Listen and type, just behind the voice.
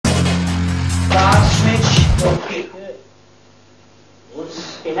Okay. Good.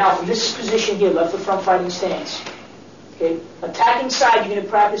 Okay, now from this position here, left foot front fighting stance. Okay, attacking side, you're going to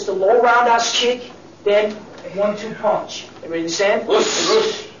practice the low roundhouse kick, then 1-2 punch. Everybody understand?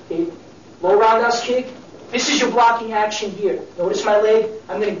 Okay, low roundhouse kick. This is your blocking action here. Notice my leg.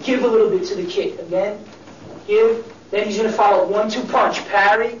 I'm going to give a little bit to the kick. Again, give. Then he's going to follow 1-2 punch.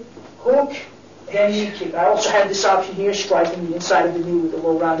 Parry, hook, then knee kick. I also have this option here, striking the inside of the knee with the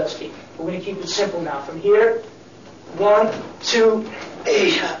low roundhouse kick. We're going to keep it simple now. From here, 1, 2,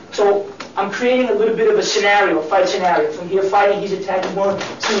 8. So I'm creating a little bit of a scenario, a fight scenario. From here, fighting, he's attacking 1, 2,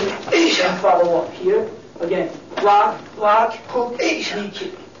 8, and follow up. Here, again, block, hook, knee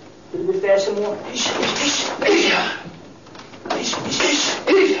kick. A little bit faster, more.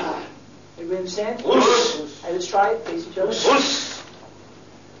 Everybody understand? All right, let's try it. Face each other.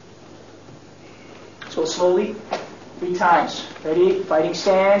 So slowly, 3 times. Ready? Fighting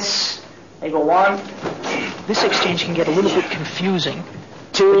stance. I go 1. This exchange can get a little bit confusing.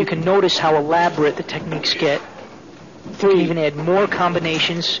 2. You can notice how elaborate the techniques get. 3. You can even add more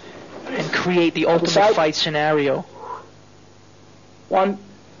combinations and create the ultimate fight scenario. 1,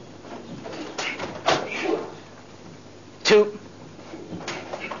 2,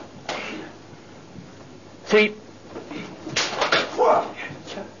 3, 4.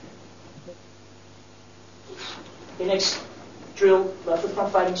 Okay, next drill, left foot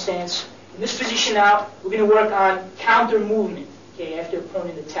front fighting stance. In this position now, we're going to work on counter movement, okay, after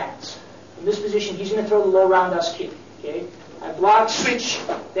opponent attacks. In this position, he's going to throw the low roundhouse kick, okay. I block, switch,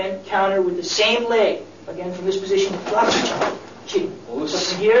 then counter with the same leg. Again, from this position, block, switch, kick. So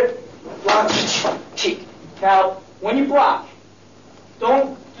from here, block, switch, kick. Now, when you block,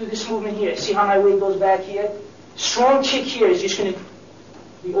 don't do this movement here. See how my weight goes back here? Strong kick here is just going to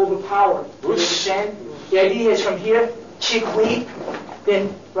be overpowered. You understand? The idea is from here, kick, leap,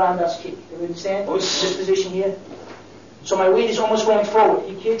 then roundhouse kick. You understand? This position here. So my weight is almost going forward.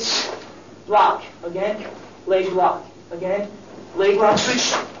 He kicks, block, again, leg block, again, leg lock,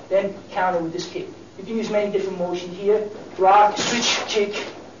 switch, then counter with this kick. You can use many different motions here. Block, switch, kick,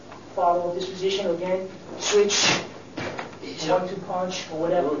 follow this position again, switch, 1-2 punch, or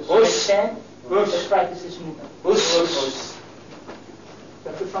whatever. Understand? Let's practice this movement. Left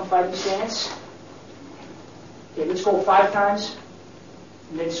foot front fighting stance. Okay, let's go 5 times,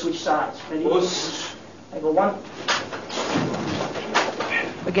 and then switch sides. Ready? I go 1.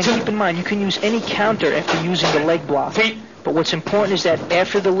 Again, keep in mind, you can use any counter after using the leg block. But what's important is that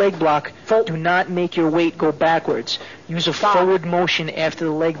after the leg block, do not make your weight go backwards. Use a forward motion after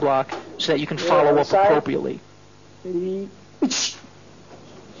the leg block so that you can follow up appropriately. Ready?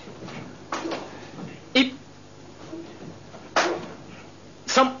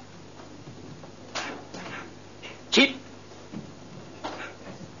 Some. Cheat.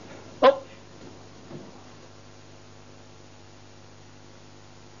 Oh.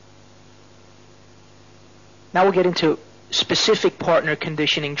 Now we'll get into specific partner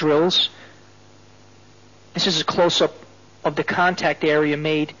conditioning drills. This is a close-up of the contact area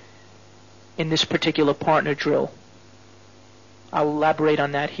made in this particular partner drill. I'll elaborate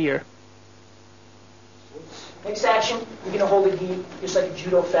on that here. Next action, you're going to hold it deep, just like a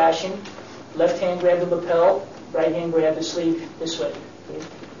judo fashion. Left hand grab the lapel, right hand grab the sleeve this way. Okay?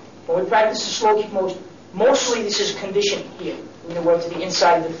 When we practice the slow kick motion, mostly this is conditioning here. We're going to work to the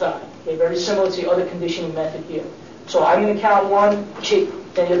inside of the thigh. Okay? Very similar to the other conditioning method here. So I'm going to count 1, kick,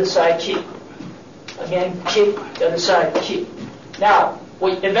 then the other side, kick. Again, kick, the other side, kick. Now,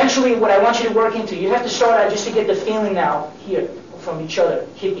 eventually what I want you to work into, you have to start out just to get the feeling now here from each other,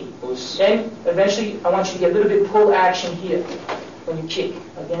 kicking. Then, eventually, I want you to get a little bit pull action here when you kick.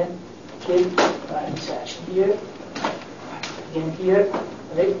 Again, kick, right, this action here. Again, here,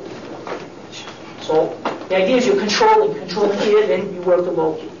 right? So, the idea is you're controlling here, then you work the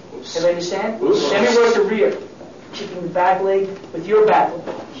low kick. Everybody understand? Then we work the rear, kicking the back leg with your back leg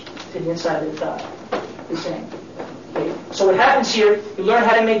to the inside of the thigh. The same. Okay. So what happens here, you learn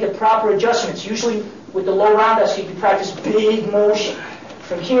how to make the proper adjustments. Usually, with the low roundhouse kick, you practice big motion.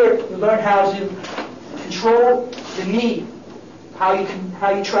 From here, you learn how to control the knee, how you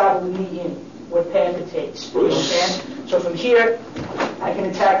travel the knee in, what path it takes. You understand? So from here, I can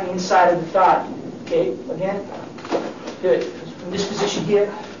attack the inside of the thigh. Okay, again, good. From this position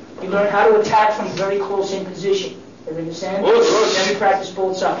here, you learn how to attack from very close in position. You understand? Then we practice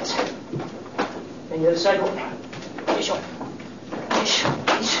both sides. Then the other side, go.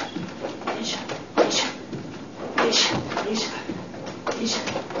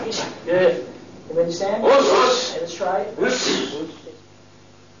 Good. You understand? Let's try it. Same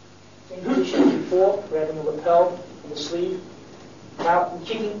position as before, grabbing the lapel and the sleeve. Now we're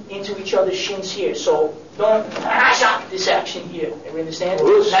kicking into each other's shins here. So don't this action here. You understand?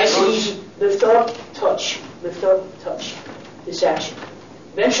 Nice and easy. Lift up, touch. Lift up, touch. This action.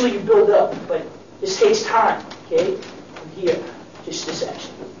 Eventually you build up, but this takes time. Okay? From here, just this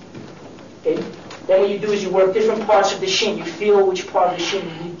action. Okay? Then what you do is you work different parts of the shin. You feel which part of the shin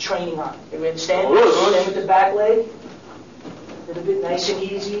you need training on. You understand? Then with the back leg, a little bit nice and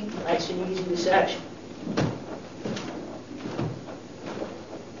easy, this action.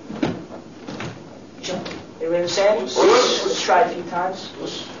 Jump. You understand? Let's try it a few times.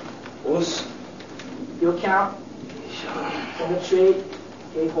 You'll count. Hold it straight.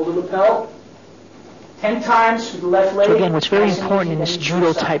 Okay, hold the lapel. 10 times with the left leg. So again, what's very important in this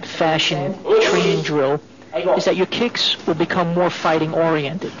judo-type fashion training drill is that your kicks will become more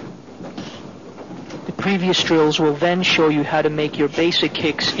fighting-oriented. The previous drills will then show you how to make your basic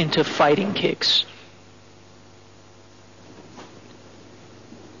kicks into fighting kicks.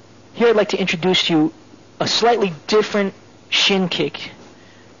 Here I'd like to introduce to you a slightly different shin kick.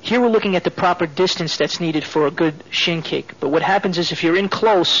 Here we're looking at the proper distance that's needed for a good shin kick. But what happens is if you're in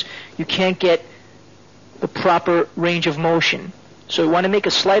close, you can't get the proper range of motion. So we want to make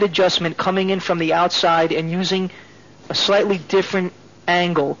a slight adjustment coming in from the outside and using a slightly different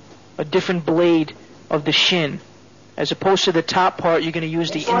angle, a different blade of the shin. As opposed to the top part, you're going to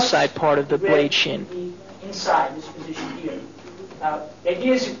use the inside part of the blade shin. The inside, this position here. Now, the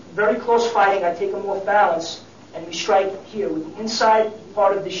idea is very close fighting. I take a more balance, and we strike here with the inside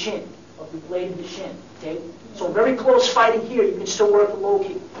part of the shin, of the blade of the shin. Okay? So very close fighting here, you can still work a low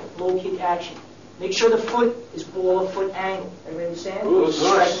kick action. Make sur the foot is below a foot angle. Everybody understand?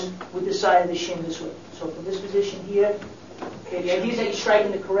 Striking with the side of the shin this way. So from this position here, okay, the idea is that you're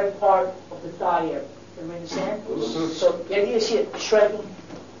striking the correct part of the thigh area. Everybody understand? So the idea is here, striking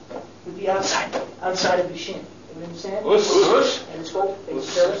with the outside of the shin. Everybody understand? And let's go.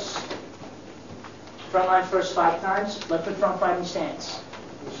 Face first. Front line first 5 times. Left and front fighting stance.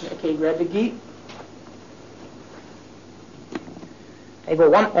 Okay, grab the gi. I go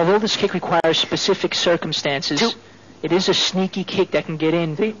 1. Although this kick requires specific circumstances, 2. It is a sneaky kick that can get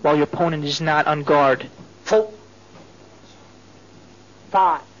in 3. while your opponent is not on guard. 4.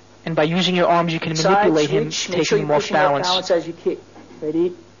 5. And by using your arms, you can manipulate him, taking him off balance, as you kick.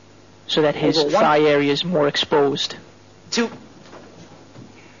 Ready? so that his thigh area is more exposed. 2,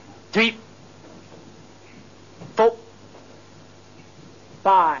 3, 4,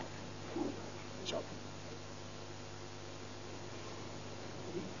 5.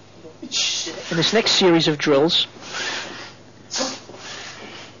 In this next series of drills,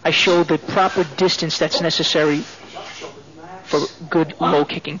 I show the proper distance that's necessary for good low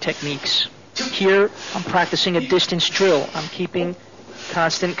kicking techniques. Here, I'm practicing a distance drill. I'm keeping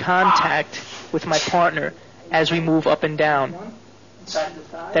constant contact with my partner as we move up and down.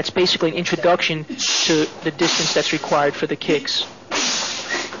 That's basically an introduction to the distance that's required for the kicks.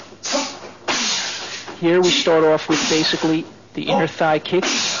 Here we start off with basically the inner thigh kick.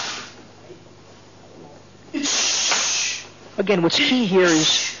 Again, what's key here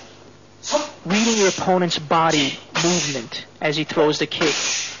is reading your opponent's body movement as he throws the kick.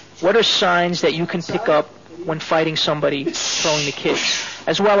 What are signs that you can pick up when fighting somebody throwing the kicks,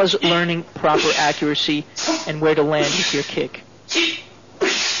 as well as learning proper accuracy and where to land with your kick.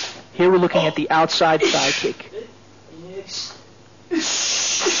 Here we're looking at the outside thigh kick.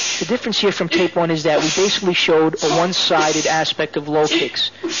 The difference here from tape 1 is that we basically showed a one-sided aspect of low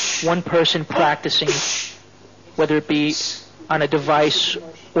kicks. One person practicing, whether it be on a device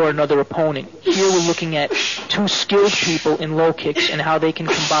or another opponent. Here we're looking at 2 skilled people in low kicks and how they can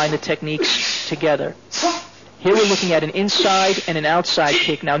combine the techniques together. Here we're looking at an inside and an outside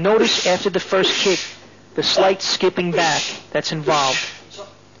kick. Now notice after the first kick, the slight skipping back that's involved.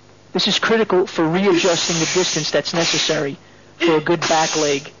 This is critical for readjusting the distance that's necessary for a good back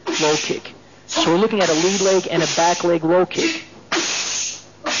leg low kick. So we're looking at a lead leg and a back leg low kick.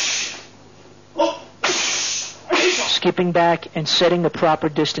 Skipping back and setting the proper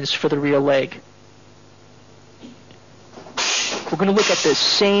distance for the rear leg. We're going to look at the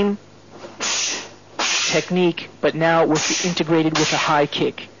same technique, but now integrated with a high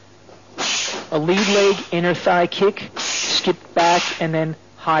kick. A lead leg, inner thigh kick, skip back, and then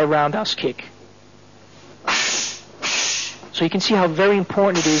high roundhouse kick. So you can see how very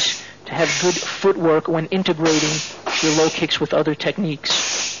important it is to have good footwork when integrating your low kicks with other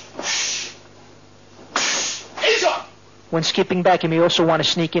techniques. When skipping back, you may also want to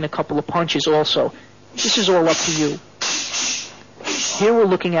sneak in a couple of punches also. This is all up to you. Here we're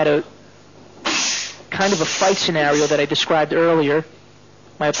looking at a kind of a fight scenario that I described earlier,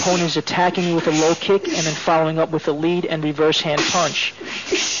 My opponent is attacking me with a low kick and then following up with a lead and reverse hand punch.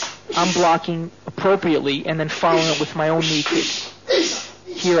 I'm blocking appropriately and then following up with my own knee kick.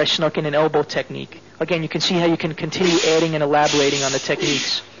 Here I snuck in an elbow technique. Again, you can see how you can continue adding and elaborating on the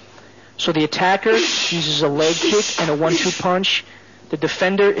techniques. So the attacker uses a leg kick and a 1-2 punch. The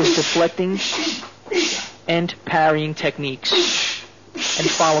defender is deflecting and parrying techniques and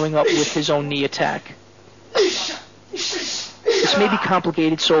following up with his own knee attack. This may be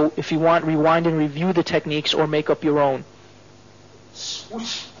complicated, so if you want, rewind and review the techniques or make up your own.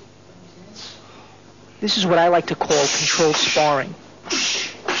 This is what I like to call controlled sparring.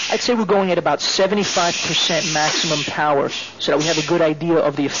 I'd say we're going at about 75% maximum power so that we have a good idea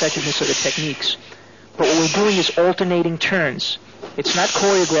of the effectiveness of the techniques. But what we're doing is alternating turns. It's not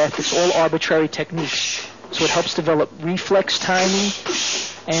choreographed, it's all arbitrary techniques. So it helps develop reflex timing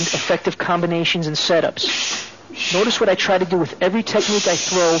and effective combinations and setups. Notice what I try to do with every technique I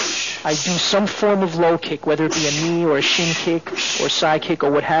throw. I do some form of low kick, whether it be a knee or a shin kick or side kick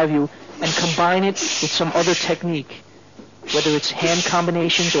or what have you, and combine it with some other technique, whether it's hand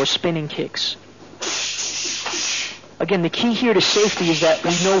combinations or spinning kicks. Again, the key here to safety is that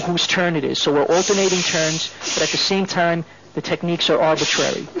we know whose turn it is. So we're alternating turns, but at the same time, the techniques are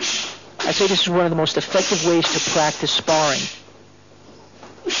arbitrary. I say this is one of the most effective ways to practice sparring.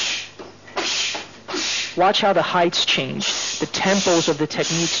 Watch how the heights change, the tempos of the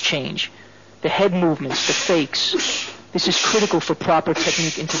techniques change, the head movements, the fakes. This is critical for proper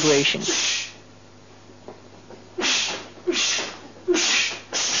technique integration. So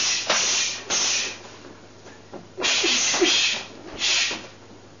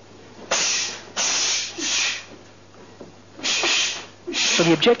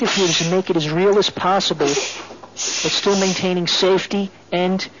the objective here is to make it as real as possible, but still maintaining safety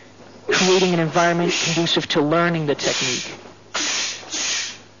and creating an environment conducive to learning the technique.